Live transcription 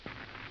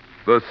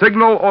The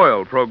Signal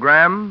Oil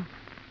program,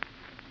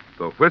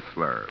 The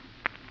Whistler.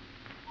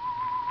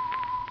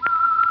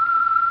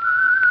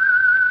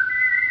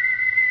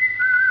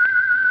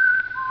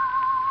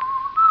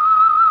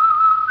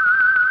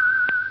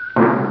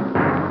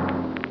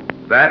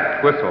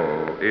 That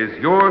whistle is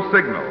your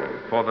signal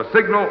for the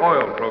Signal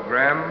Oil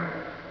program,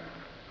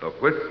 The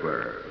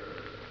Whistler.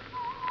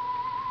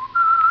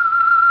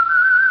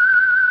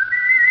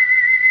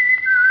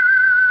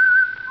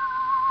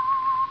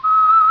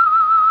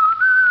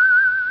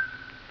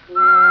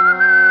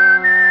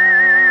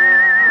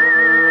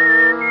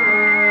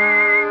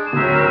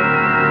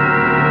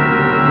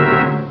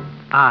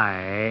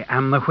 I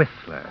am the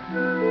Whistler,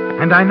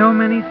 and I know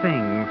many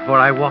things, for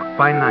I walk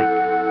by night.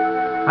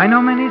 I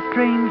know many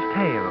strange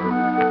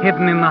tales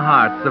hidden in the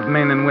hearts of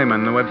men and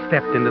women who have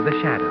stepped into the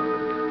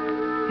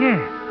shadows.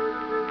 Yes,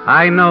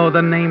 I know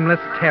the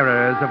nameless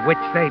terrors of which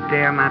they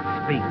dare not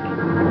speak.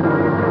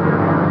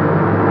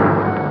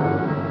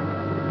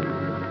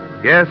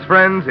 Yes,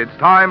 friends, it's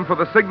time for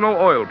the Signal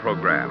Oil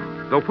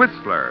program, The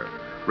Whistler,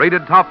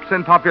 rated tops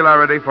in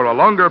popularity for a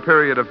longer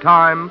period of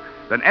time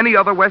than any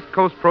other West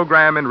Coast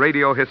program in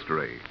radio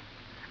history.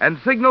 And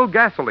Signal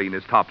gasoline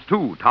is tops,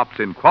 too, tops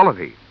in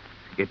quality.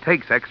 It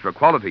takes extra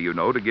quality, you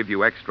know, to give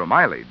you extra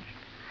mileage.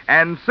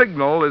 And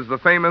Signal is the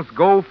famous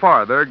Go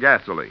Farther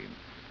gasoline.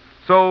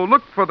 So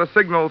look for the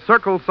Signal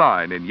circle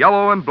sign in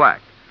yellow and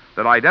black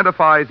that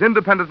identifies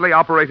independently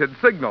operated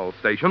Signal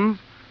stations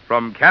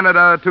from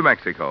Canada to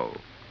Mexico.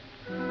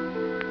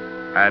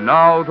 And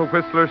now to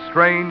Whistler's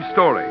strange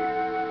story.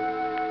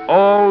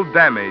 All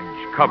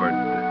damage covered.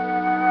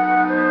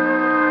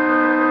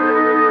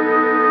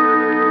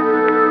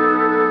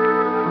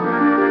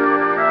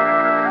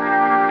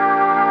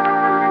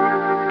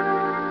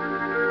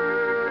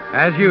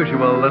 As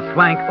usual, the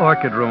Swank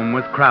Orchid Room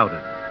was crowded.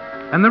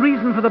 And the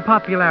reason for the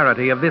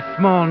popularity of this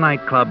small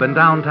nightclub in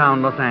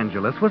downtown Los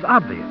Angeles was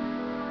obvious.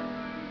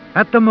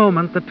 At the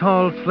moment, the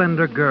tall,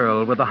 slender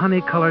girl with the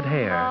honey-colored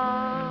hair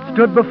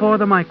stood before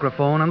the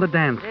microphone on the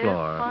dance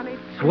floor,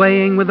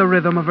 swaying with the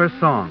rhythm of her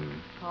song.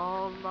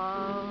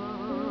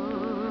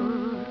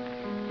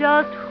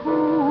 Just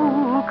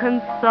who can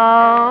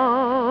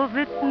solve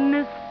its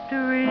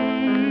mystery?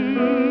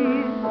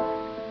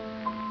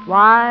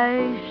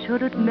 Why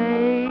should it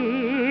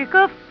make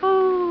a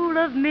fool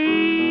of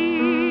me?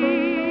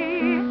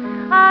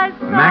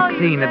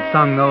 Maxine had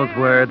sung those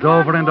words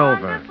over and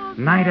over,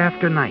 night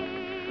after night.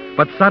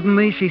 But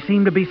suddenly she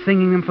seemed to be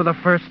singing them for the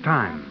first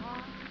time.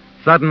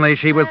 Suddenly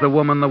she was the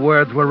woman the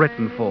words were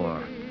written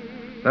for.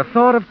 The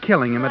thought of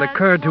killing him had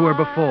occurred to her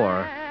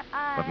before,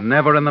 but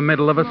never in the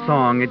middle of a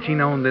song had she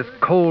known this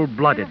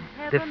cold-blooded,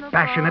 this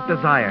passionate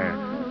desire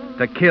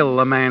to kill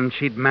the man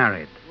she'd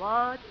married.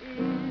 What is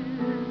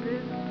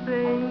this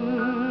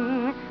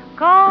thing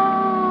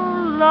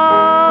called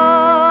love?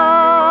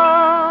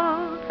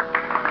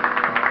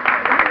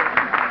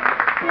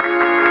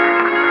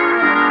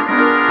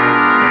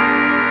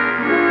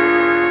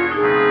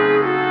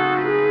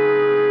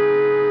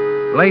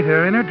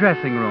 Later, in her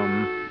dressing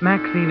room,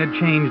 Maxine had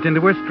changed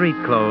into her street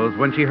clothes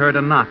when she heard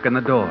a knock on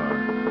the door.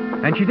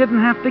 And she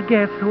didn't have to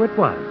guess who it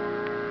was.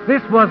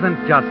 This wasn't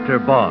just her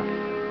boss.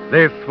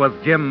 This was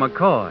Jim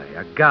McCoy,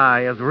 a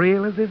guy as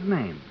real as his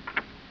name.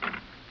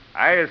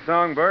 Hiya,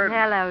 Songbird.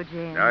 Hello,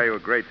 Jim. Oh, you were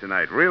great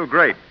tonight. Real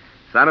great.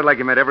 Sounded like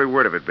you meant every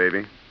word of it,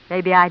 baby.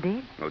 Maybe I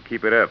did. Well,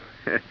 keep it up.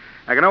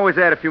 I can always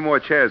add a few more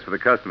chairs for the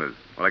customers.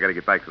 Well, I got to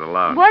get back to the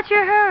lounge. What's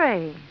your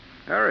hurry?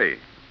 Hurry.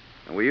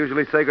 And we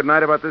usually say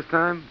goodnight about this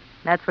time?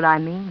 That's what I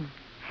mean.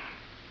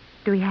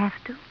 Do we have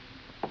to?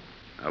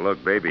 Now,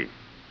 look, baby.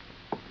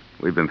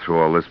 We've been through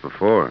all this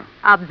before.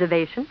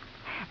 Observation.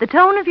 The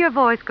tone of your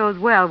voice goes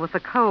well with the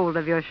cold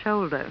of your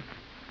shoulder.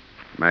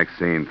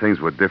 Maxine, things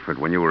were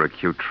different when you were a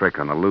cute trick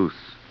on the loose.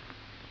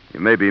 You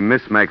may be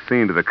Miss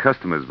Maxine to the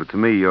customers, but to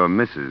me, you're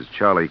Mrs.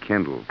 Charlie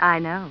Kendall. I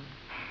know.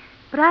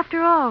 But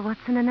after all,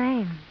 what's in a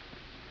name?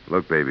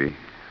 Look, baby,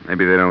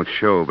 maybe they don't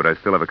show, but I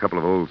still have a couple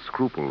of old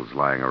scruples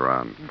lying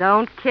around.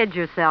 Don't kid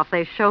yourself.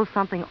 They show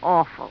something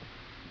awful.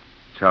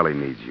 Charlie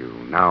needs you,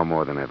 now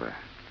more than ever.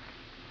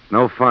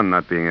 No fun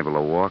not being able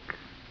to walk,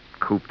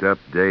 cooped up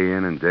day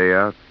in and day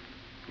out.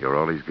 You're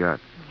all he's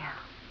got.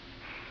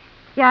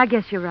 Yeah, I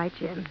guess you're right,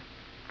 Jim.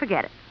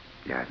 Forget it.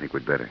 Yeah, I think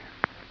we'd better.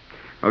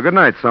 Well, good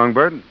night,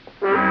 Songbird.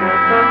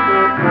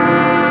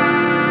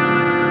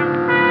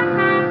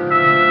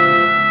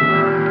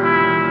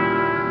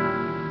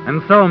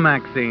 And so,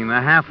 Maxine,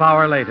 a half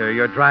hour later,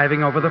 you're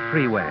driving over the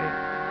freeway,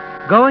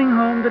 going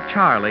home to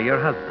Charlie, your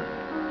husband.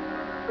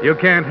 You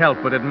can't help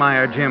but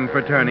admire Jim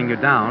for turning you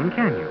down,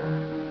 can you?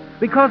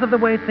 Because of the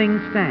way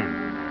things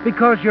stand.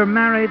 Because you're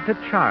married to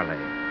Charlie.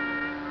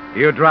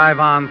 You drive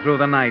on through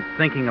the night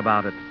thinking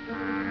about it.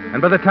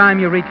 And by the time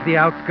you reach the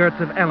outskirts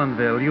of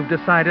Ellenville, you've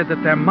decided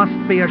that there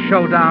must be a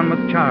showdown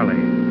with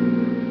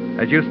Charlie.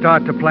 As you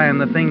start to plan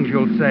the things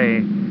you'll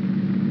say.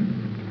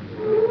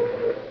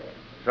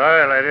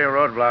 Sorry, lady,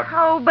 roadblock.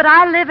 Oh, but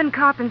I live in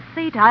Carpenter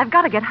City. I've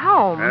got to get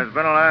home. There's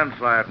been a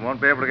landslide. Won't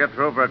be able to get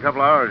through for a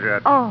couple hours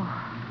yet. Oh,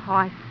 Oh,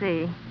 I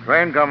see.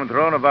 Train coming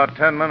through in about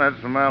 10 minutes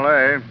from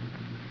L.A.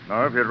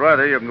 Now, if you'd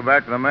rather, you can go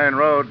back to the main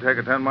road, take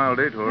a 10-mile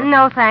detour.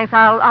 No, thanks.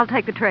 I'll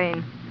take the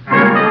train.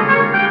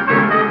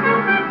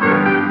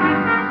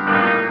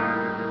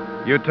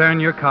 You turn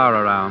your car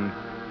around,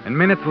 and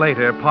minutes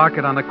later park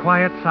it on a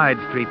quiet side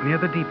street near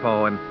the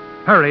depot and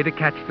hurry to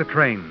catch the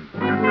train.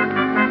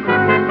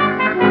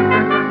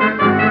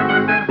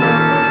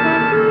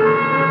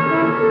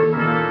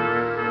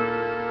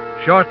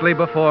 Shortly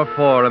before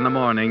 4 in the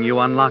morning, you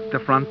unlock the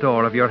front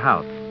door of your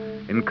house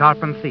in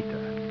Carpencita.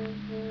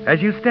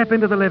 As you step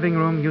into the living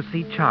room, you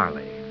see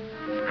Charlie,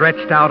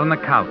 stretched out on the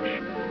couch,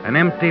 an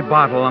empty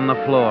bottle on the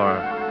floor,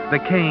 the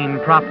cane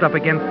propped up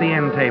against the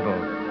end table,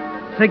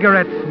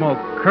 cigarette smoke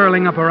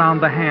curling up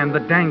around the hand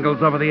that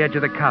dangles over the edge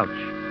of the couch.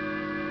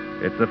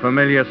 It's a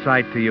familiar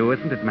sight to you,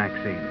 isn't it,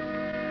 Maxine?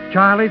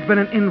 Charlie's been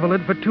an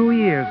invalid for 2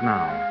 years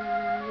now.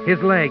 His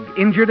leg,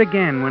 injured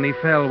again when he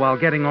fell while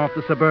getting off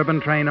the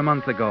suburban train a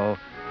month ago,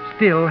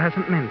 still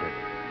hasn't mended.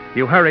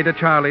 You hurry to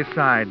Charlie's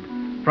side.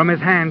 From his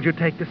hand, you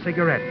take the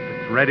cigarette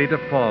that's ready to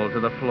fall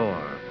to the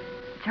floor.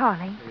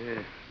 Charlie.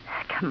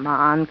 Come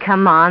on,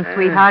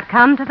 sweetheart.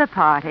 Come to the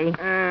party.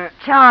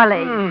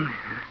 Charlie.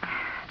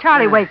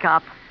 Charlie, wake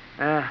up.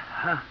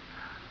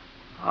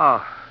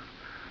 Oh,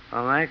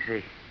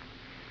 Maxie.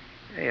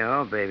 Hey,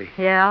 oh, baby.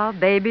 Yeah,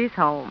 baby's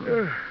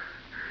home.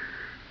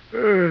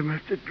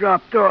 Must have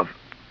dropped off.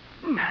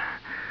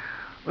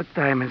 What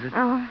time is it?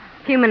 Oh,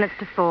 a few minutes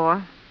to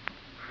 4.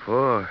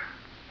 4.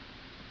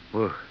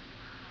 Well,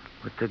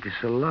 what took you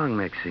so long,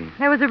 Maxine?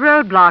 There was a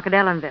roadblock at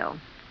Ellenville.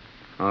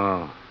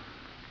 Oh,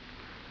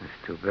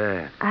 that's too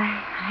bad. I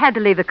had to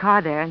leave the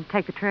car there and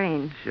take the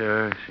train.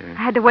 Sure. I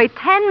had to wait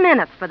 10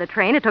 minutes for the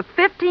train. It took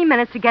 15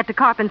 minutes to get to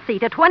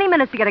Carpencita, 20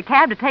 minutes to get a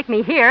cab to take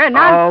me here, and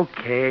now...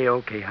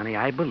 Okay, honey.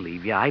 I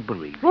believe you.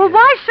 Well,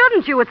 why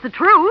shouldn't you? It's the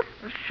truth.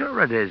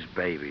 Sure it is,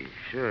 baby.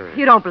 Sure.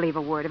 You don't believe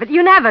a word of it.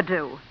 You never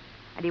do.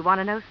 And you want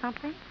to know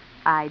something?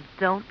 I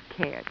don't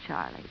care,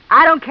 Charlie.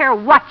 I don't care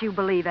what you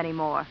believe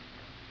anymore.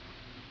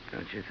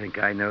 Don't you think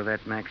I know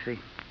that, Maxie?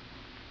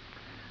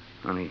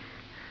 Honey,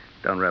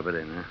 don't rub it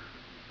in, huh?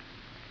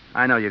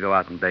 I know you go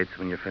out on dates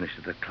when you're finished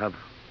at the club.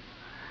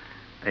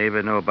 I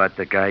even know about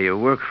the guy you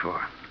work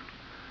for,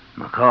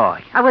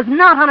 McCoy. I was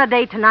not on a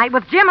date tonight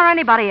with Jim or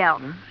anybody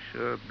else.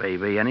 Sure,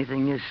 baby.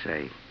 Anything you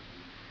say.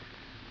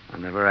 I'll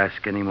never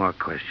ask any more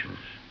questions.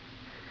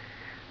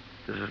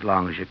 Just as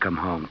long as you come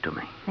home to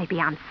me.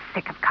 Maybe I'm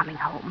sick of coming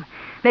home.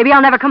 Maybe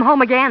I'll never come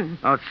home again.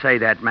 Don't say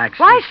that,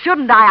 Maxie. Why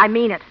shouldn't I? I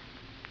mean it.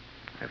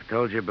 I've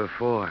told you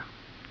before.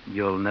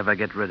 You'll never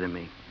get rid of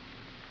me.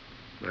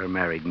 We're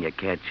married and you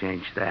can't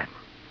change that.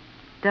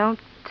 Don't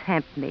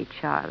tempt me,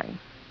 Charlie.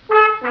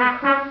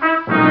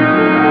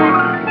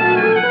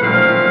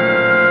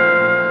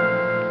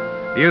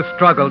 You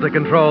struggle to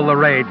control the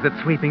rage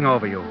that's sweeping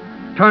over you.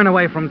 Turn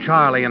away from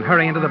Charlie and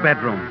hurry into the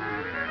bedroom.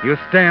 You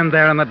stand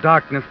there in the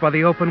darkness by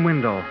the open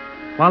window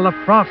while the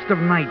frost of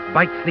night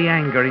bites the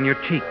anger in your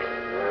cheeks.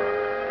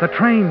 The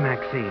train,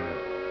 Maxine.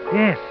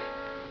 Yes.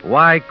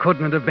 Why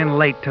couldn't it have been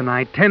late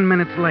tonight? 10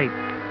 minutes late.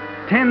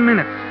 10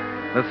 minutes.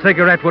 The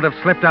cigarette would have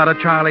slipped out of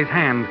Charlie's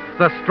hand.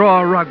 The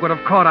straw rug would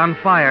have caught on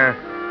fire.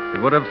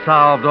 It would have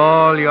solved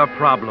all your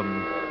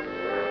problems.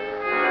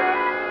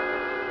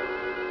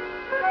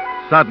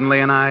 Suddenly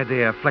an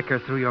idea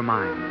flickers through your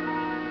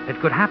mind. It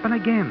could happen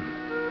again.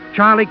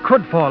 Charlie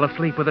could fall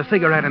asleep with a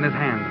cigarette in his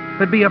hand.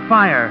 There'd be a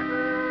fire.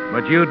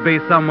 But you'd be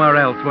somewhere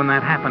else when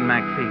that happened,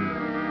 Maxine.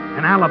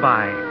 An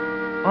alibi.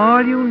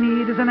 All you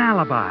need is an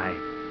alibi.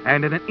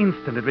 And in an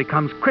instant it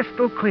becomes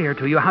crystal clear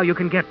to you how you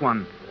can get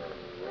one.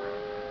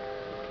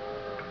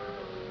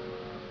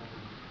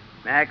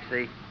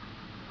 Maxie.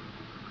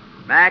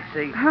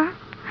 Huh?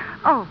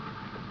 Oh,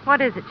 what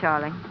is it,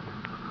 Charlie?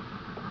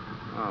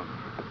 Oh.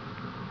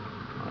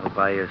 All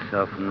by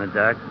yourself in the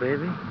dark,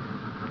 baby?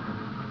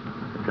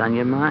 What's on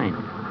your mind?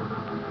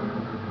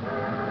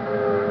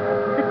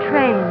 The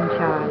train,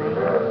 Charlie.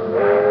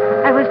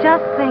 I was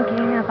just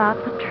thinking about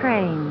the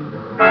train.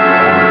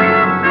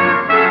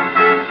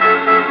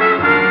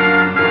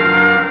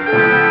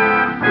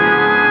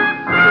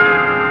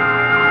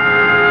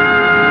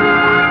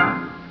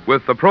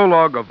 With the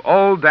prologue of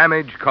All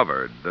Damage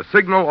Covered, the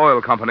Signal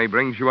Oil Company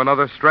brings you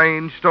another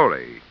strange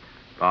story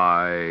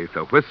by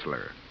The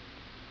Whistler.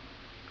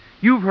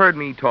 You've heard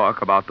me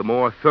talk about the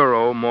more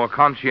thorough, more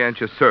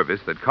conscientious service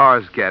that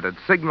cars get at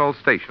signal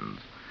stations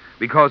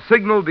because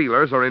signal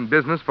dealers are in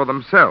business for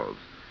themselves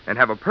and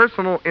have a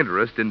personal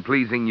interest in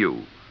pleasing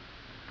you.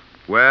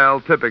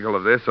 Well, typical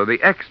of this are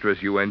the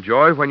extras you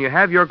enjoy when you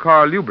have your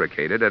car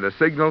lubricated at a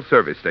signal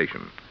service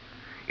station.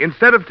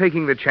 Instead of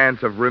taking the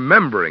chance of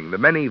remembering the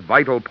many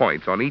vital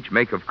points on each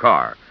make of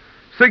car,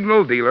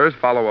 signal dealers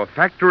follow a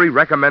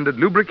factory-recommended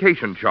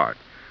lubrication chart,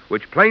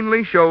 which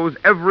plainly shows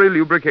every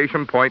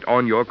lubrication point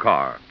on your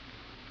car.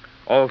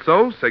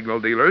 Also, signal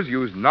dealers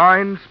use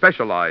 9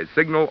 specialized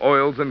signal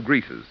oils and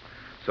greases,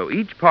 so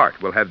each part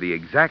will have the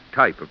exact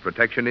type of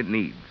protection it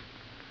needs.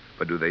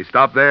 But do they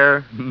stop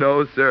there?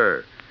 No,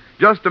 sir.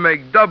 Just to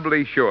make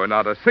doubly sure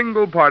not a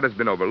single part has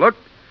been overlooked,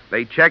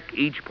 they check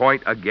each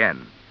point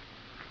again,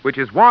 which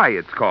is why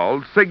it's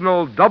called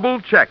Signal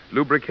Double-Check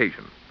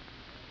Lubrication.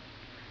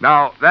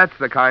 Now, that's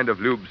the kind of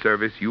lube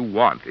service you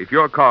want if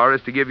your car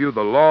is to give you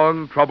the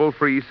long,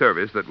 trouble-free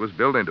service that was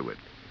built into it.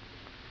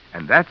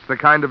 And that's the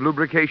kind of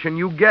lubrication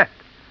you get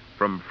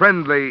from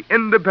friendly,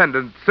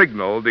 independent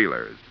Signal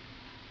dealers.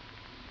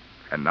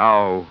 And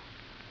now,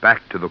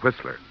 back to the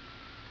Whistler.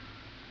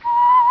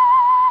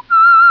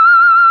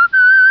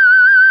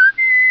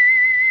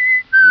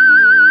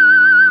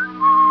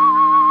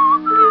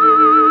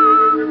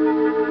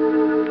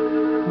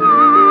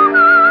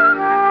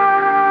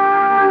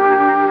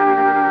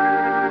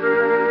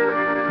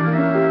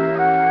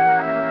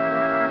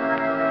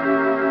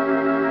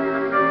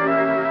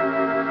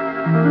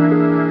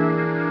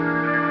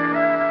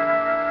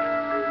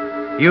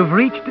 You've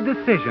reached a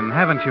decision,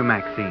 haven't you,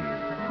 Maxine?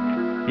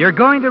 You're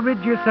going to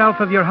rid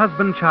yourself of your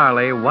husband,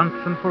 Charlie, once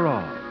and for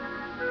all.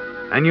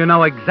 And you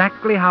know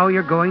exactly how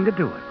you're going to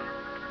do it.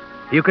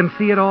 You can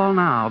see it all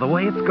now, the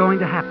way it's going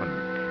to happen.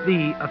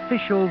 The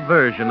official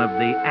version of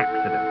the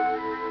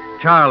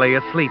accident. Charlie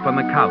asleep on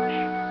the couch.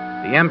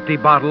 The empty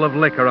bottle of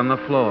liquor on the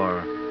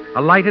floor.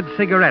 A lighted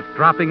cigarette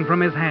dropping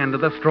from his hand to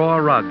the straw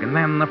rug, and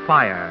then the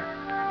fire.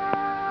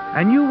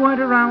 And you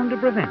weren't around to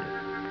prevent it.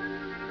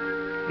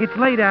 It's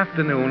late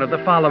afternoon of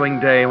the following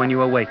day when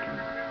you awaken.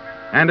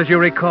 And as you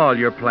recall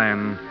your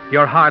plan,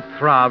 your heart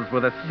throbs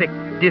with a sick,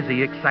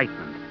 dizzy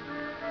excitement.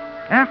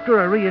 After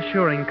a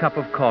reassuring cup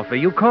of coffee,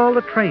 you call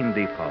the train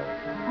depot.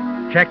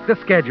 Check the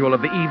schedule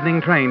of the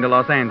evening train to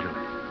Los Angeles.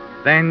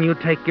 Then you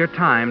take your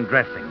time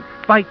dressing.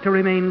 Fight to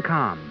remain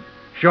calm.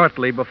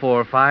 Shortly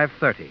before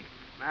 5:30.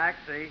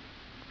 Maxie.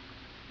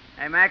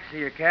 Hey, Maxie,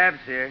 your cab's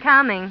here.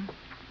 Coming.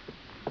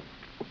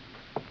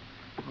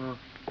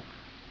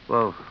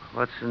 Whoa,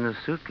 what's in the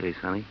suitcase,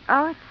 honey?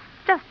 Oh, it's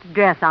just a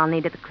dress I'll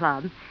need at the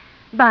club.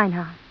 Bye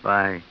now.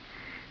 Bye.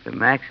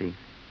 Maxie,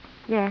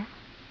 Yes?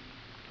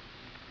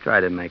 try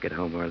to make it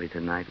home early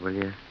tonight, will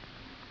you?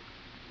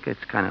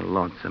 Gets kind of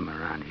lonesome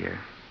around here.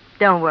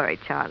 Don't worry,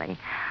 Charlie.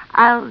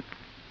 I'll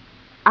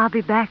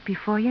be back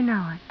before you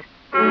know it.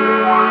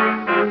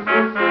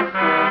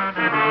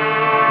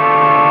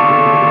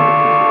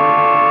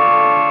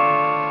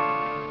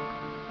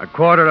 A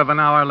quarter of an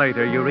hour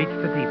later, you reach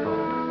the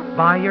depot.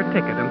 Buy your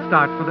ticket and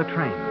start for the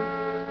train.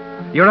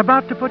 You're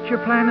about to put your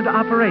plan into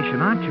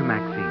operation, aren't you,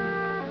 Maxine?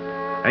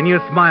 And you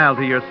smile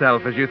to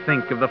yourself as you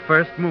think of the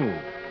first move.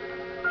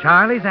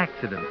 Charlie's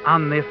accident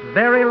on this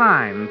very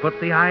line put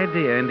the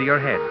idea into your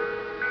head.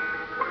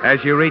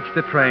 As you reach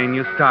the train,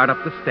 you start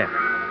up the steps.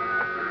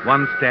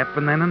 One step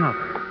and then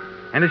another.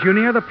 And as you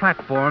near the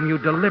platform, you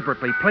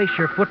deliberately place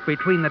your foot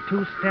between the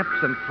two steps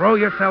and throw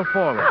yourself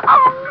forward.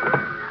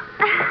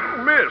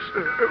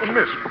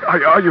 Miss,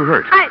 are you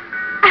hurt?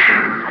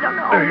 I don't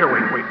know. Here,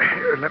 wait.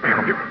 Here, let me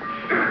help you.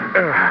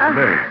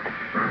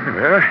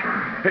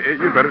 There.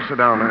 You'd better sit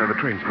down. The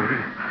train's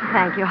moving.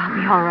 Thank you. I'll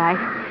be all right.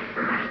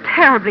 It's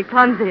terribly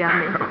clumsy of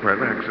me.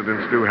 Well,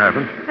 accidents do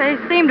happen. They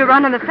seem to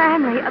run in the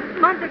family. A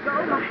month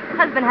ago, my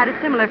husband had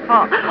a similar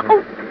fall.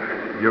 Oh,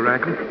 Your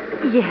ankle?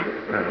 yes.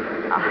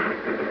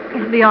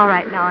 It'll be all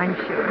right now, I'm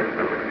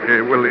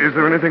sure. Well, is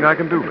there anything I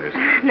can do, miss?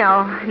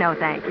 No,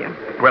 thank you.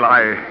 Well,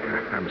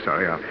 I'm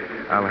sorry.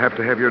 I'll have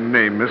to have your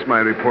name, miss. My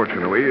report,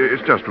 you know.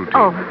 It's just routine.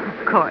 Oh,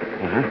 of course.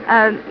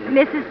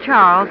 Mrs.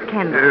 Charles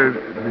Kendall.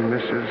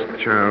 Mrs.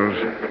 Charles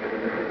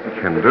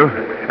Kendall.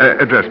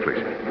 Address,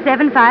 please.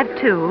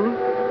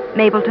 752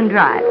 Mapleton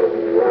Drive.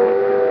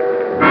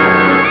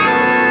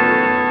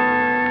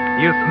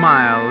 You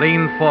smile,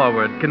 lean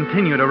forward,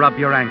 continue to rub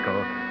your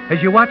ankle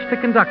as you watch the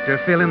conductor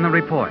fill in the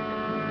report.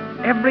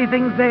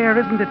 Everything's there,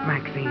 isn't it,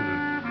 Maxine?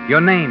 Your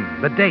name,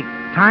 the date,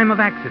 time of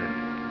accident.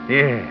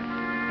 Yes,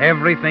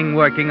 everything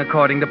working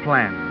according to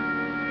plan.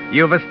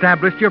 You've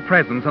established your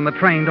presence on the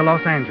train to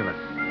Los Angeles.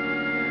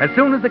 As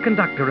soon as the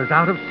conductor is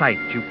out of sight,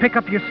 you pick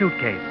up your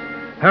suitcase,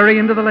 hurry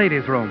into the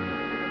ladies' room.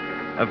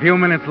 A few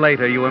minutes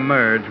later, you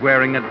emerge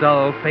wearing a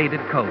dull,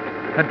 faded coat,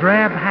 a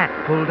drab hat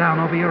pulled down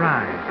over your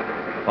eyes.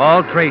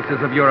 All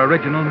traces of your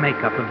original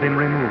makeup have been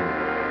removed.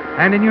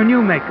 And in your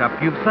new makeup,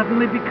 you've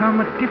suddenly become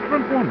a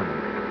different woman.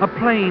 A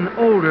plain,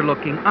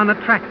 older-looking,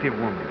 unattractive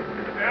woman.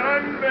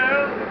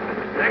 Belleville.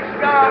 Next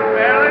stop,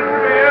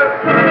 Belleville.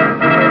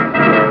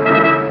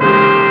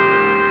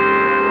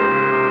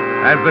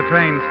 As the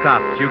train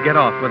stops, you get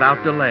off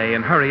without delay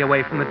and hurry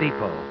away from the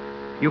depot.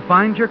 You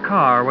find your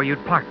car where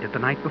you'd parked it the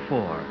night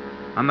before,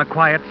 on the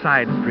quiet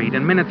side street,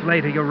 and minutes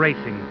later you're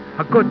racing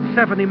a good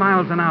 70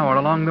 miles an hour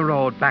along the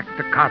road back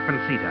to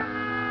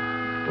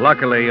Carpencita.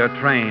 Luckily, your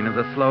train is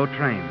a slow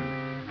train,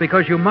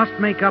 because you must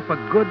make up a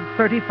good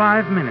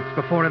 35 minutes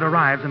before it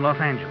arrives in Los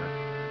Angeles.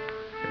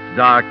 It's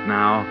dark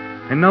now,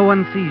 and no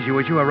one sees you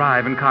as you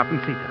arrive in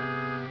Carpencita.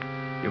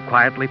 You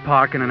quietly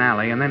park in an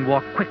alley and then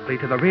walk quickly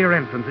to the rear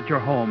entrance at your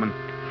home and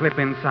slip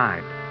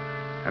inside.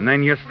 And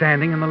then you're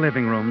standing in the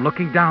living room,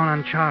 looking down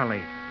on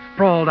Charlie,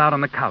 sprawled out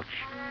on the couch.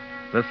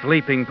 The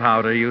sleeping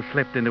powder you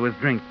slipped into his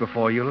drink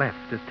before you left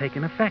has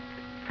taken effect,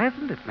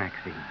 hasn't it,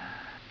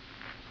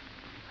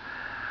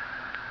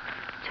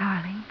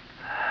 Charlie?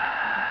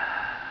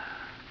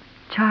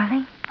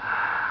 Charlie?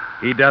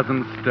 He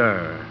doesn't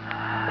stir.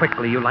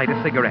 Quickly, you light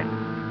a cigarette.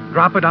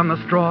 Drop it on the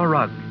straw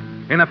rug.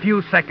 In a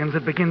few seconds,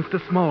 it begins to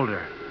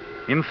smolder.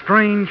 In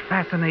strange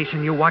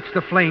fascination, you watch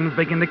the flames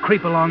begin to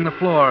creep along the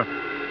floor.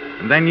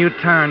 And then you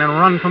turn and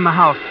run from the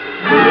house.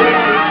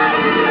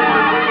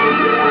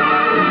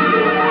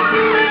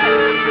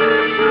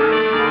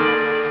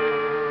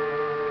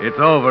 It's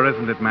over,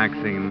 isn't it,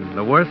 Maxine?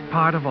 The worst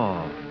part of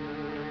all.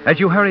 As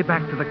you hurry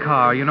back to the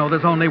car, you know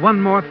there's only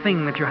one more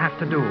thing that you have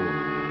to do.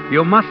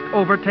 You must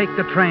overtake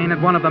the train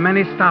at one of the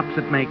many stops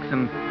it makes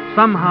and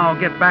somehow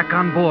get back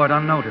on board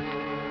unnoticed.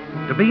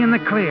 To be in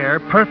the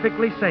clear,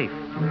 perfectly safe,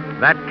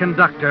 that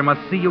conductor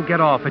must see you get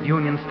off at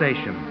Union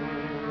Station.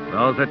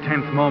 Those are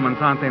tense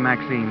moments, aren't they,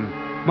 Maxine?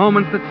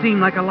 Moments that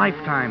seem like a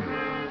lifetime.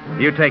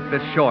 You take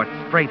this short,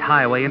 straight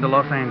highway into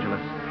Los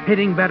Angeles,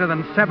 hitting better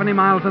than 70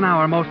 miles an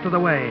hour most of the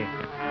way.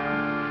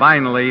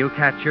 Finally, you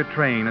catch your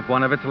train at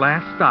one of its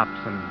last stops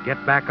and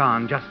get back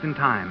on just in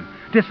time.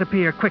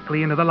 Disappear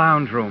quickly into the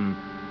lounge room,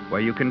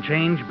 where you can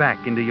change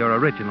back into your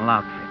original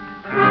outfit.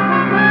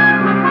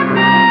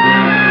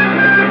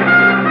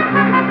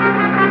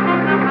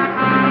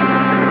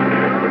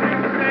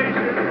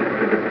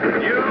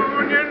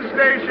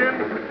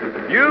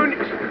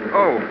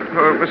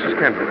 Oh, Mrs.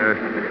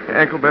 Kendall.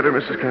 Ankle better,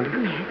 Mrs.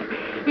 Kendall?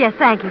 Yes. Yes,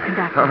 thank you,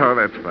 conductor. Oh,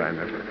 that's fine.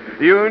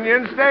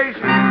 Union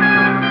Station.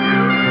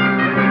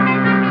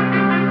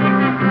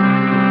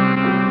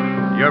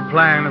 Your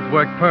plan has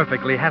worked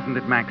perfectly, hasn't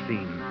it,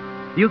 Maxine?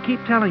 You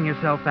keep telling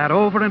yourself that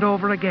over and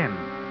over again.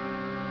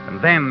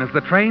 And then, as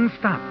the train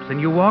stops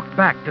and you walk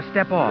back to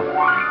step off,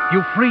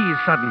 you freeze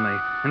suddenly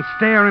and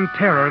stare in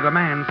terror at a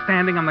man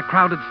standing on the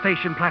crowded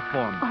station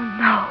platform. Oh,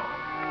 no.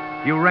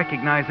 You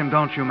recognize him,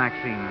 don't you,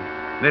 Maxine?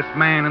 This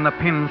man in the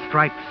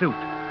pinstripe suit.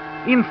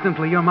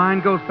 Instantly, your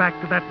mind goes back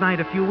to that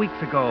night a few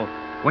weeks ago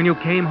when you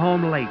came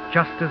home late,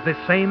 just as this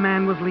same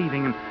man was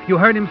leaving, and you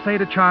heard him say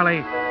to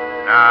Charlie,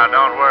 Now,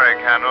 don't worry,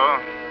 Kendall.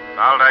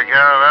 I'll take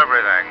care of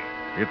everything.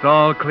 It's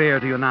all clear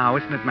to you now,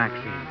 isn't it,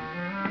 Maxine?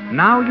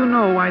 Now you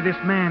know why this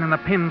man in the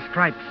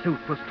pinstripe suit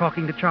was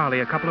talking to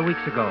Charlie a couple of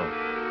weeks ago.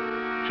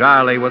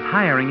 Charlie was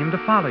hiring him to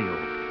follow you.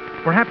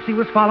 Perhaps he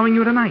was following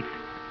you tonight.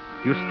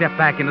 You step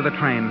back into the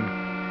train,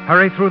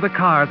 hurry through the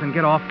cars, and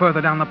get off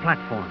further down the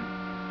platform.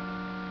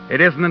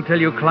 It isn't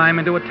until you climb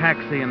into a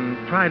taxi and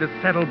try to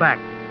settle back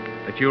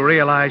that you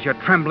realize you're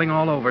trembling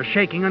all over,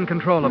 shaking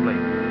uncontrollably.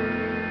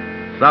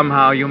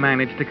 Somehow you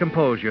manage to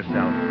compose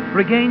yourself,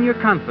 regain your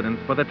confidence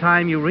by the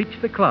time you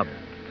reach the club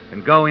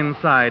and go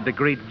inside to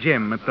greet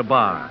Jim at the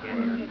bar.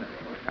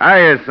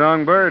 Hiya,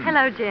 Songbird.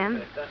 Hello,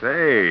 Jim.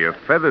 Say, your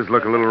feathers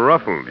look a little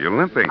ruffled. You're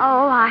limping.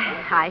 Oh,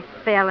 I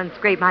fell and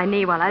scraped my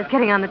knee while I was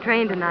getting on the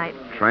train tonight.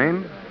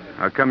 Train?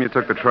 How come you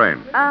took the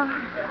train?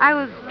 I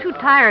was too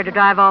tired to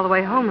drive all the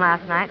way home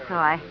last night, so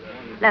I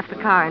left the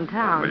car in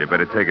town. Well, you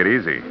better take it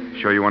easy.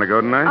 Sure you want to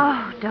go tonight?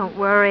 Oh, don't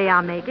worry.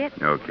 I'll make it.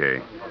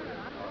 Okay.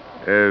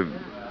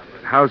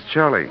 How's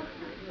Charlie?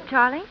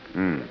 Charlie?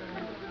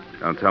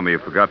 Don't tell me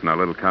you've forgotten our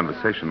little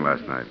conversation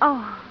last night.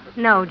 Oh,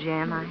 no,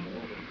 Jim.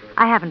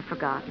 I haven't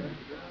forgotten.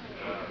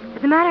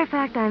 As a matter of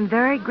fact, I'm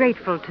very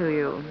grateful to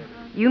you.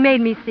 You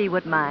made me see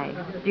what my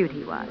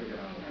duty was.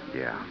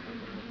 Yeah.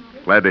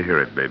 Glad to hear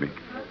it, baby.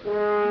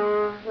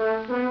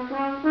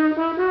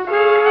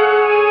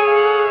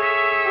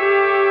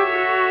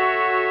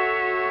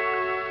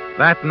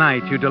 That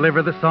night, you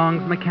deliver the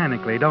songs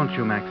mechanically, don't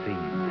you,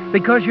 Maxine?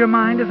 Because your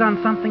mind is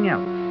on something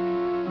else.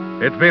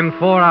 It's been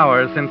 4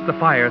 hours since the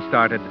fire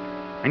started,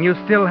 and you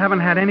still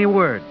haven't had any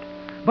word.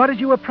 But as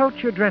you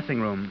approach your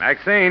dressing room...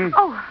 Maxine.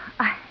 Oh,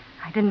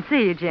 I didn't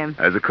see you, Jim.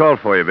 There's a call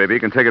for you, baby. You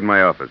can take it in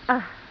my office.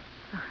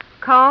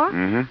 Call?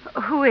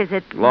 Mm-hmm. Who is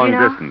it? Long you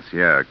know? distance,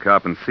 yeah.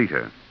 Cop and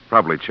Sita.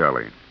 Probably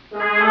Charlie.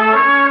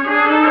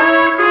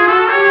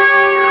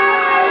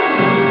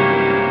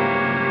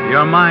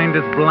 Your mind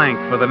is blank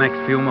for the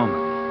next few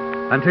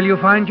moments until you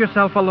find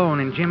yourself alone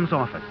in Jim's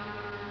office,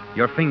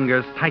 your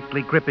fingers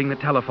tightly gripping the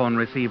telephone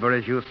receiver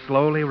as you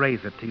slowly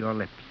raise it to your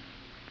lips.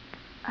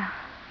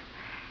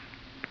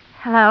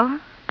 Hello?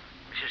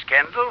 Mrs.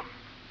 Kendall?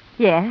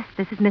 Yes,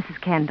 this is Mrs.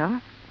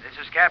 Kendall. This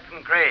is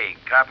Captain Craig,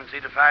 Carpenter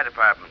City Fire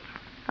Department.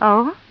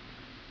 Oh?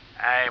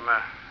 I'm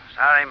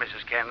sorry,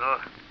 Mrs. Kendall.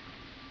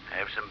 I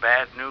have some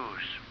bad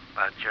news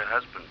about your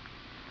husband.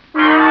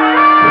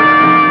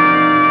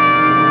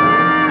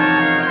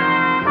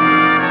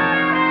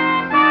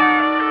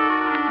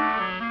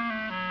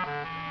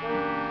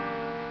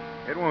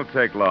 It won't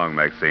take long,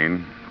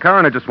 Maxine.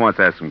 Coroner just wants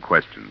to ask some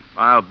questions.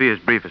 I'll be as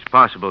brief as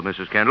possible,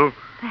 Mrs. Kendall.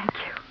 Thank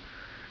you.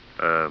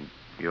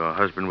 Your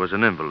husband was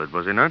an invalid,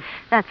 was he not?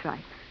 That's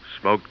right.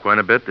 Smoked quite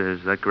a bit,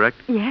 is that correct?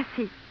 Yes,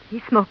 he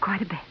smoked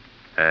quite a bit.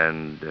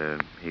 And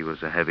he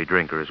was a heavy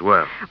drinker as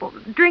well. Well,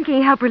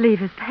 drinking helped relieve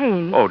his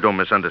pain. Oh, don't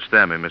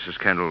misunderstand me, Mrs.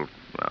 Kendall.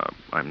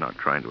 I'm not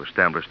trying to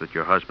establish that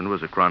your husband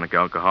was a chronic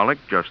alcoholic,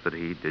 just that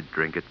he did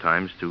drink at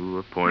times to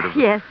a point of...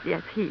 Yes,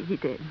 he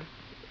did.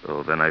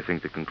 Well, then I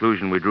think the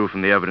conclusion we drew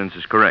from the evidence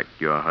is correct.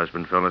 Your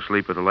husband fell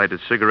asleep with a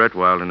lighted cigarette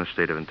while in a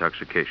state of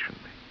intoxication.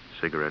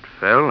 The cigarette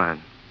fell, and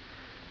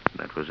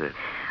that was it.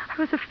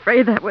 I was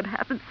afraid that would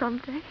happen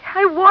someday.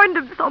 I warned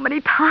him so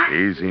many times.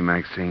 Easy,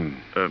 Maxine.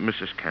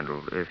 Mrs.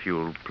 Kendall, if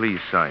you'll please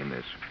sign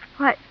this.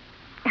 Why,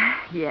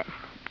 yes.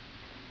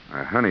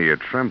 Honey, you're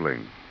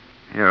trembling.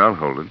 Here, I'll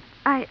hold it.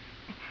 I...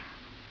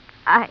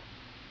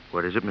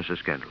 What is it,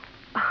 Mrs. Kendall?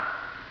 Oh,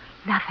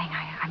 nothing.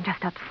 I'm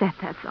just upset,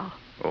 that's all.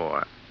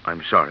 Oh,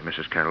 I'm sorry,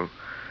 Mrs. Kendall.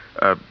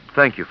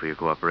 Thank you for your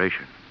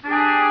cooperation.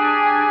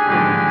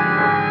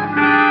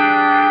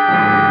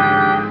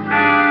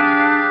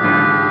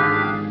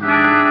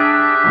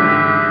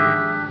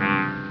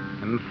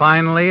 And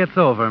finally, it's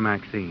over,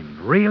 Maxine.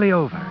 Really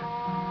over.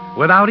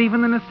 Without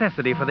even the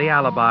necessity for the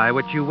alibi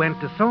which you went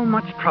to so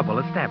much trouble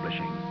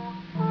establishing.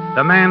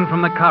 The man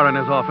from the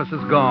coroner's office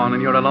is gone,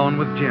 and you're alone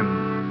with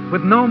Jim,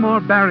 with no more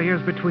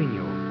barriers between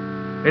you.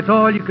 It's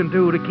all you can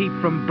do to keep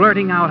from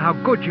blurting out how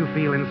good you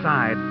feel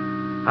inside,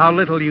 how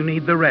little you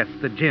need the rest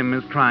that Jim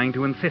is trying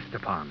to insist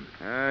upon.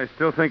 I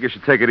still think you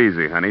should take it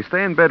easy, honey.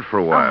 Stay in bed for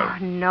a while.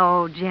 Oh,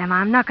 no, Jim.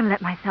 I'm not going to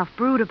let myself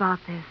brood about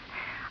this.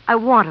 I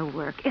want to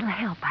work. It'll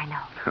help, I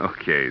know.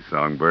 Okay,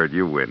 Songbird,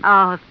 you win.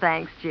 Oh,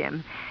 thanks,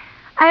 Jim.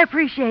 I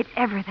appreciate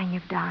everything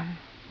you've done,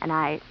 and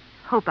I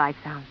hope I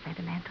sound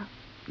sentimental.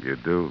 You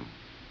do.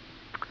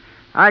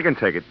 I can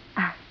take it.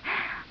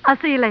 I'll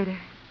see you later.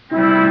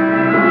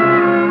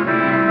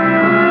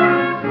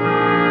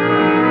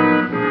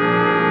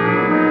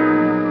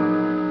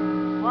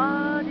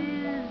 What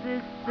is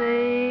this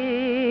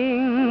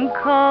thing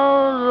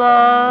called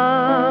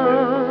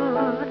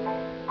love?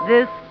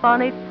 This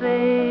funny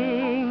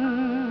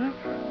thing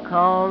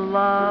called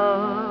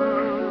love.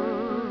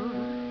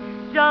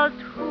 Just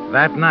who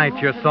That night,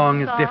 your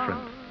song is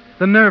different.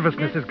 The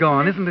nervousness is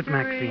gone, isn't it,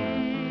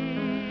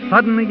 Maxine?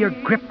 Suddenly, you're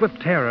gripped with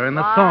terror, and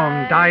the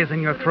song dies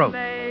in your throat.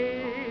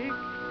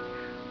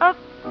 A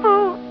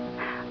fool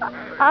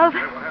of...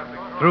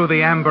 Through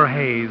the amber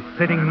haze,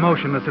 sitting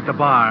motionless at the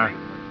bar,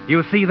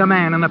 you see the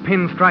man in the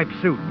pinstripe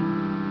suit.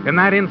 In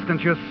that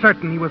instant, you're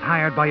certain he was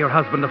hired by your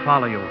husband to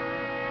follow you.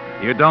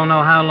 You don't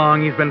know how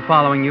long he's been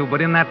following you,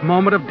 but in that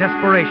moment of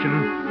desperation,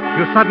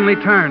 you suddenly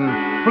turn,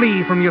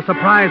 flee from your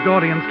surprised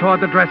audience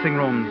toward the dressing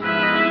rooms.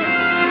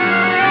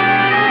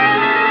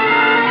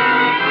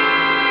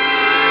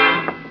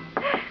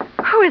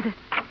 Who is it?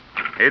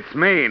 It's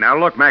me. Now,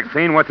 look,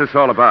 Maxine, what's this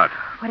all about?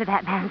 What did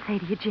that man say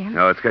to you, Jim?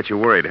 Oh, it's got you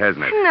worried,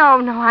 hasn't it?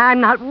 No, I'm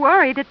not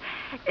worried.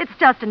 It's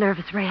just a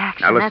nervous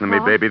reaction. Now, listen to me,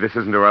 that's all. baby. This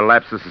isn't a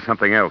relapse. This is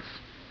something else.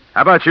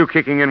 How about you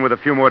kicking in with a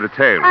few more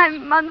details?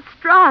 I'm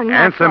unstrung.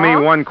 that's Answer me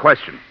all. one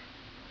question.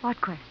 What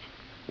question?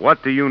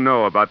 What do you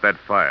know about that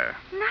fire?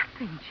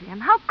 Nothing, Jim.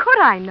 How could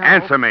I know?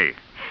 Answer me.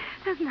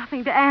 There's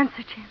nothing to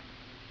answer, Jim.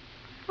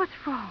 What's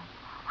wrong?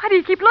 Why do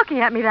you keep looking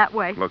at me that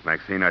way? Look,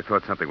 Maxine, I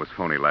thought something was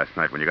phony last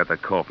night when you got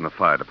that call from the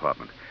fire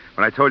department.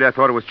 When I told you I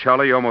thought it was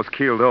Charlie, you almost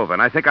keeled over.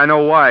 And I think I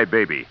know why,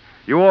 baby.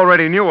 You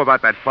already knew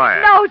about that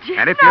fire. No, Jim,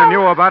 And if no. you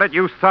knew about it,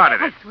 you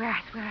started it. I swear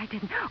I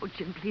didn't. Oh,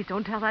 Jim, please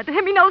don't tell that to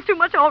him. He knows too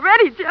much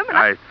already, Jim. And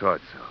I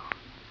thought so.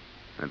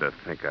 And to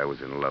think I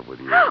was in love with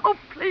you. Oh,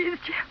 please,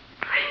 Jim.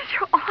 Please,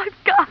 you're all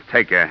I've got.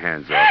 Take your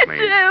hands off me.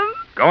 Jim.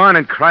 Go on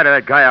and cry to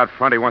that guy out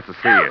front. He wants to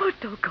see you. Oh,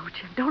 don't go,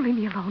 Jim. Don't leave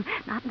me alone.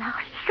 Not now.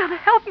 You gotta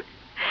help me.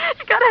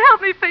 You gotta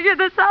help me figure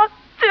this out.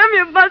 Jim,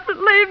 you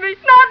mustn't leave me.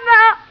 Not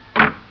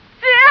now.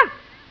 Jim!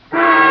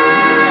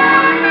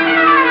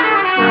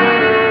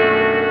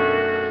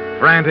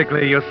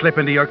 Frantically, you slip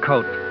into your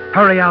coat,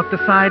 hurry out the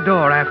side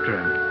door after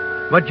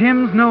him. But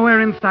Jim's nowhere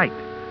in sight,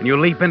 and you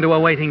leap into a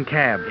waiting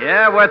cab.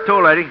 Yeah, where to,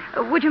 lady?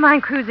 Would you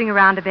mind cruising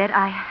around a bit?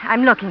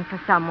 I'm looking for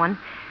someone.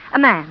 A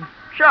man.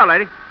 Sure,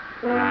 lady.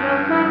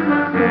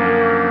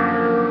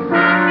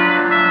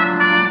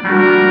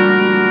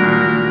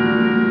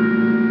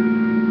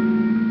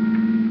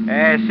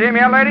 See me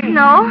out, lady?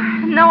 No,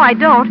 I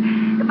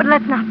don't. But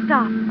let's not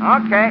stop.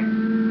 Okay.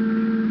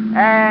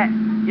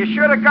 You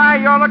sure the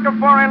guy you're looking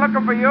for ain't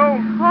looking for you?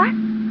 What?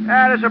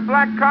 There's a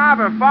black car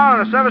been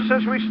following us ever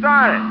since we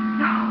started.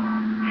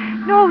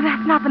 No,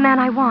 that's not the man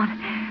I want.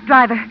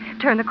 Driver,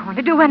 turn the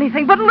corner. Do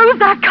anything but lose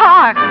that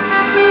car.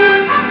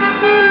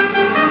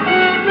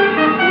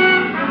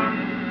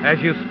 As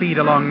you speed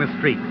along the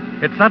street,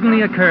 it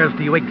suddenly occurs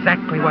to you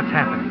exactly what's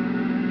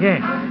happening.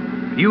 Yes,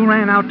 you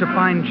ran out to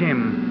find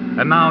Jim,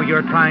 and now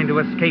you're trying to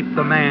escape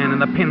the man in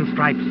the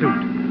pinstripe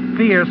suit.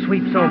 Fear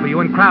sweeps over you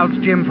and crowds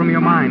Jim from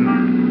your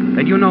mind.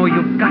 And you know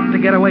you've got to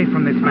get away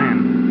from this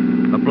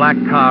man. The black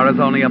car is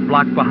only a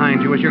block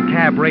behind you as your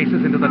cab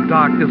races into the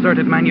dark,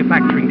 deserted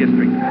manufacturing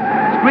district.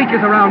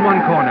 Squeakers around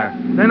one corner,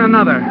 then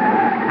another,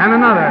 and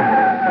another,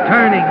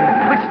 turning,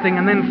 twisting,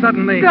 and then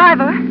suddenly...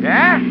 Driver.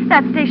 Yeah?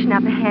 That station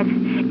up ahead.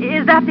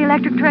 Is that the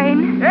electric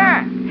train?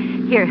 Yeah.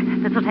 Here,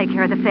 this'll take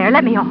care of the fare.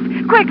 Let me off.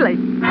 Quickly.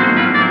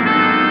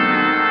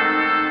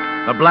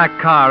 The black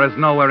car is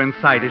nowhere in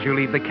sight as you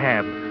leave the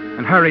cab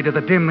and hurry to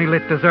the dimly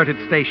lit, deserted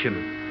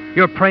station.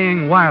 You're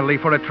praying wildly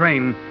for a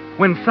train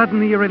when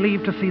suddenly you're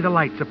relieved to see the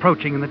lights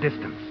approaching in the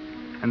distance.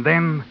 And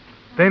then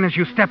as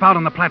you step out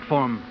on the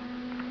platform...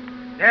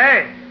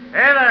 Hey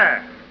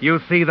there. You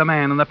see the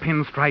man in the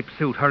pinstripe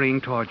suit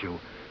hurrying toward you.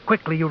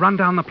 Quickly, you run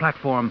down the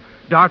platform,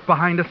 dart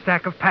behind a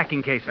stack of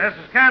packing cases.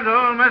 Mrs.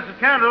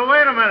 Kendall,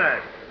 wait a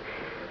minute.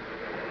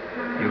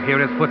 You hear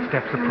his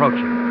footsteps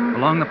approaching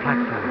along the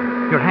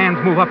platform. Your hands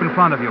move up in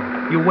front of you.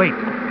 You wait.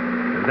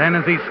 And then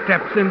as he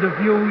steps into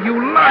view, you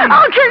lunge.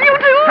 I'll kill you,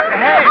 too.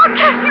 Hey. I'll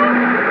kill you.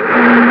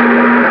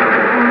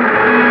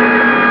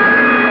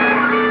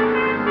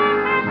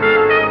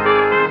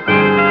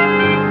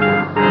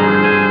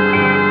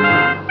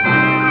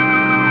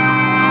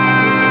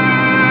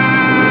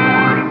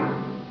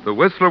 The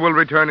Whistler will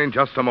return in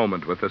just a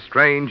moment with a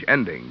strange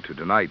ending to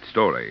tonight's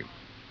story.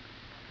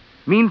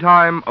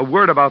 Meantime, a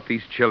word about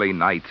these chilly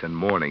nights and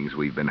mornings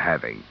we've been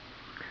having.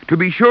 To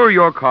be sure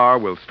your car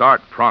will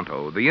start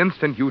pronto the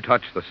instant you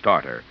touch the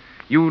starter,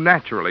 you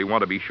naturally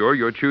want to be sure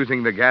you're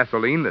choosing the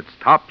gasoline that's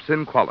tops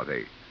in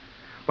quality.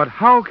 But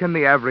how can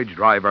the average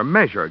driver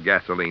measure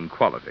gasoline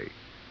quality?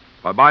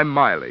 Why, by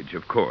mileage,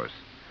 of course,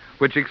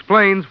 which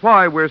explains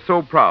why we're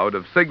so proud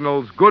of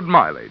Signal's Good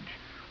Mileage,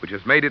 which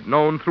has made it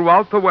known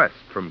throughout the West,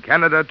 from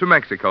Canada to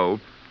Mexico,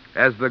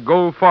 as the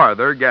Go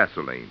Farther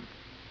gasoline.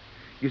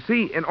 You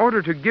see, in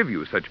order to give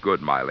you such good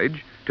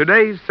mileage,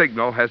 today's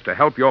Signal has to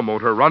help your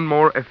motor run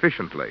more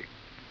efficiently.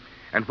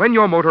 And when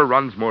your motor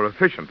runs more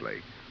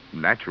efficiently,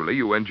 naturally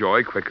you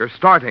enjoy quicker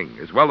starting,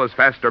 as well as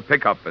faster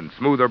pickup and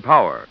smoother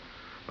power.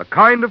 The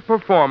kind of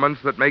performance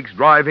that makes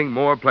driving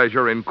more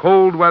pleasure in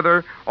cold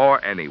weather or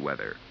any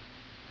weather.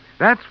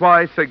 That's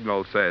why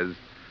Signal says,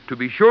 to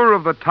be sure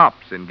of the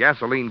tops in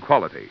gasoline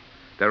quality,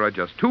 there are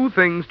just two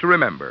things to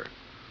remember.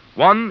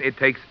 One, it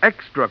takes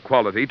extra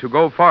quality to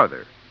go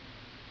farther.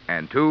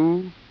 And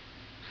two,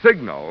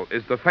 Signal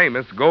is the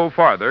famous Go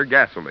Farther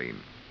gasoline.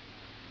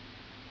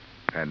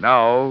 And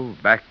now,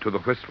 back to the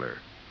Whistler.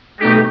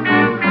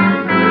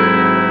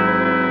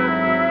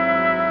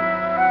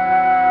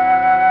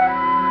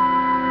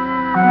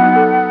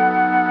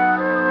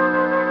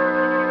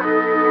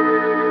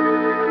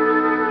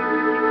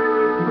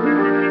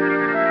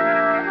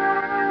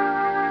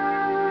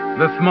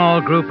 The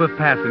small group of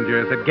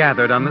passengers had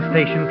gathered on the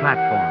station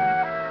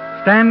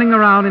platform. Standing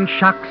around in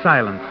shocked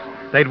silence,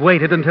 they'd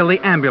waited until the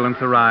ambulance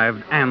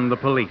arrived and the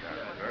police.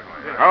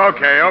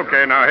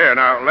 Okay,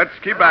 now, let's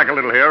keep back a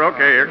little here.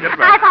 Okay, here, get I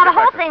back. saw the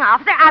whole thing,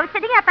 officer. I was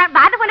sitting up front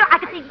by the window. I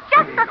could see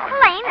just as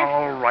plain as...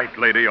 All right,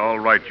 lady, all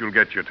right. You'll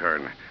get your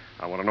turn.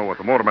 I want to know what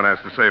the motorman has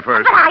to say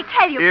first. But I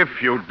tell you...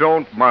 If you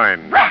don't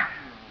mind.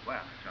 Well,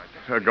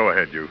 Go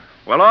ahead, you.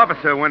 Well,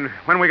 officer,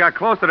 when we got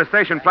close to the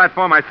station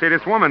platform, I see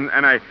this woman,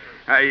 and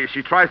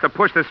she tries to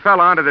push this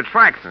fella onto the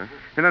tracks. Huh?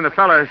 And then the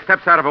fella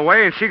steps out of her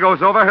way, and she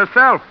goes over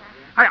herself.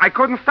 I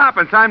couldn't stop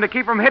in time to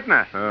keep from hitting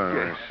her. Oh,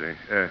 I see.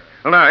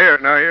 Well, now,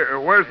 here.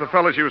 Where's the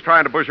fellow she was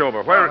trying to push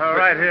over? Where?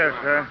 Right here,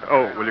 sir.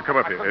 Oh, will you come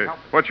up here?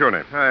 What's your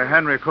name?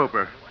 Henry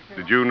Cooper.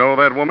 Did you know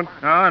that woman?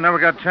 No, I never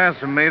got a chance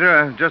to meet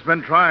her. I've just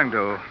been trying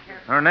to.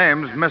 Her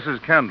name's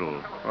Mrs.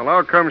 Kendall. Well,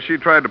 how come she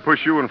tried to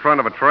push you in front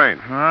of a train?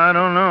 I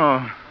don't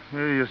know.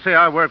 You see,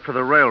 I work for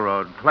the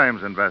railroad,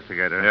 claims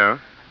investigator. Yeah?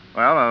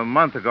 Well, a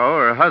month ago,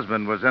 her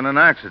husband was in an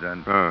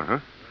accident. Uh-huh.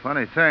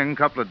 Funny thing, a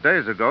couple of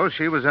days ago,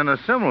 she was in a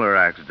similar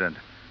accident.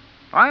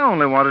 I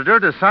only wanted her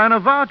to sign a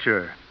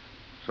voucher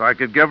so I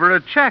could give her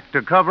a check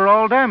to cover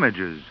all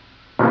damages.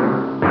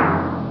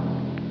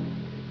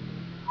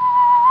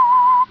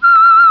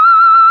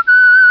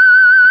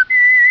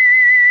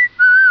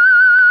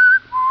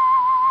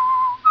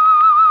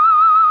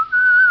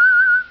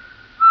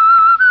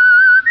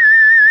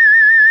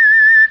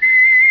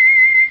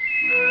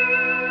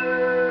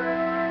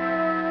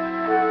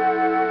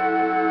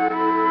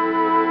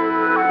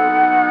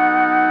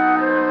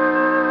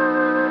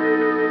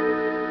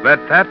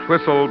 Let that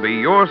whistle be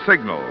your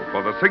signal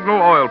for the Signal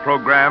Oil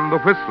program, The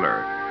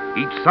Whistler,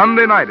 each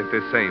Sunday night at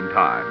this same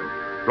time.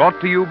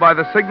 Brought to you by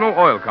the Signal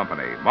Oil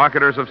Company,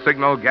 marketers of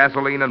Signal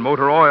gasoline and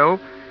motor oil,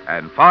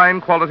 and fine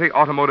quality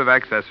automotive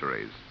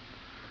accessories.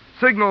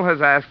 Signal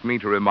has asked me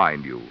to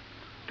remind you,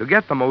 to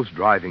get the most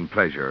driving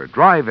pleasure,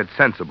 drive at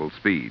sensible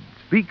speeds,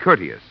 be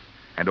courteous,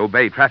 and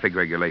obey traffic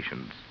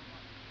regulations.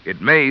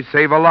 It may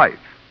save a life,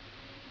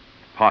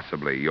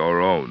 possibly your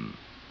own.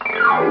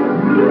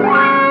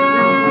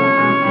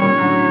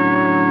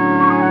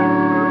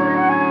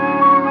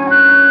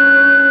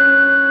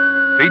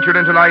 Featured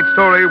in tonight's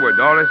story were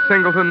Doris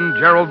Singleton,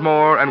 Gerald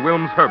Moore, and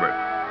Wilms Herbert.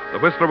 The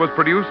Whistler was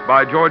produced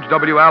by George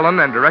W. Allen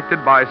and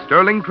directed by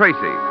Sterling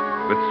Tracy,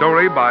 with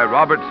story by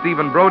Robert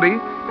Stephen Brody,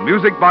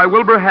 music by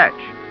Wilbur Hatch,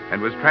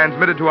 and was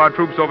transmitted to our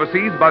troops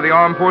overseas by the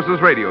Armed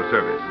Forces Radio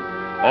Service.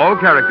 All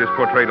characters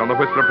portrayed on the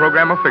Whistler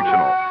program are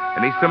fictional.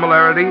 Any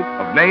similarity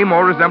of name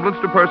or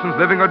resemblance to persons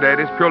living or dead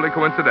is purely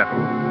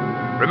coincidental.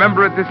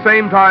 Remember at the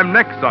same time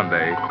next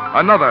Sunday,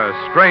 another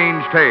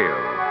strange tale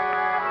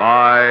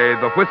by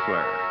The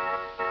Whistler.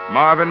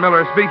 Marvin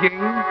Miller speaking.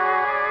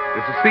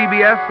 This is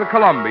CBS, the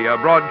Columbia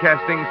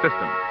Broadcasting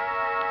System.